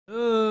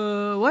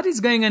what is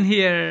going on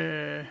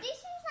here? This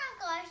is a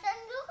carson.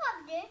 Look up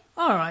there.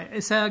 All right,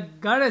 it's a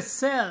garage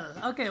sale.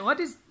 Okay, what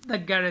is the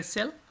garage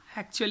sale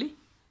actually?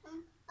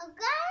 A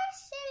garage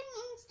sale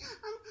means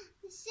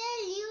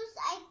sell used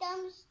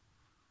items.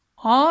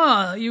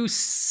 Oh,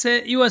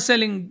 you are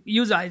selling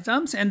used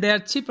items and they are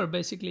cheaper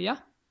basically, yeah?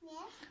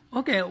 Yeah.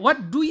 Okay,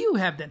 what do you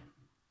have then?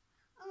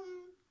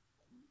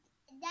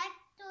 That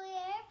toy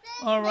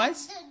airplane. All right.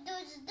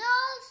 Those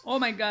dolls. Oh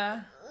my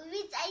God.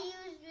 Which I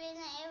used when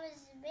I was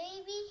a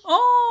baby.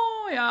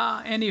 Oh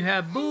yeah, and you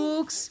have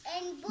books,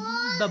 And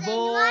balls. the And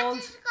balls,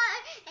 water car,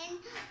 and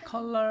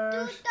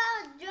colors. 2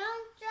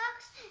 drum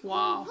trucks.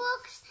 Wow. And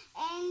books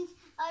and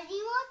a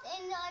remote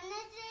and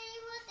another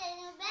remote and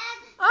a bag.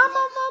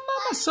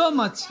 Mama, so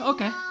much.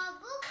 Okay.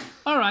 Books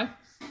All right.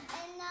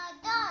 and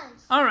dolls.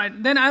 All right.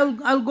 Then I'll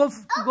go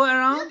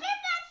around. Look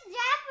at that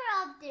zapper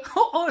up there.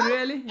 Oh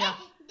really? Yeah.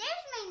 Hey,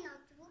 there's my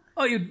notebook.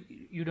 Oh,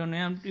 you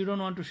don't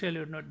want to sell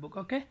your notebook,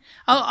 okay?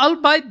 I'll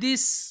buy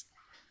this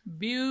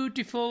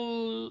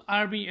beautiful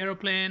army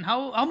aeroplane.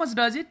 How much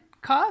does it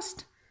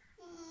cost?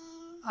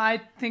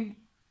 I think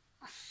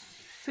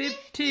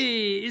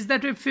 50. Is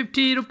that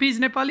 50 rupees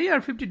Nepali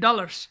or $50?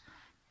 $50.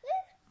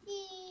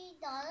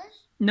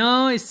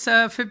 No, it's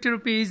 50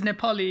 rupees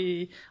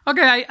Nepali.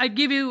 Okay, I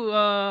give you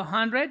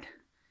 100.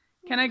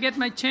 Can I get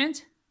my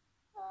change?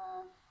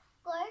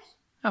 Of course.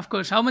 Of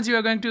course. How much you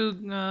are going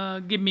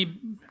to give me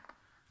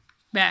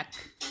back?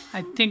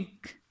 I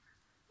think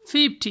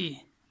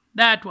 50.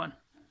 That one.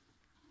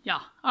 Yeah.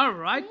 All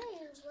right.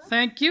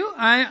 Thank you.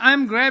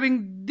 I'm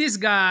grabbing this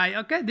guy.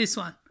 Okay, this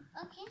one.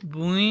 Okay.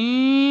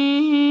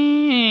 Boing.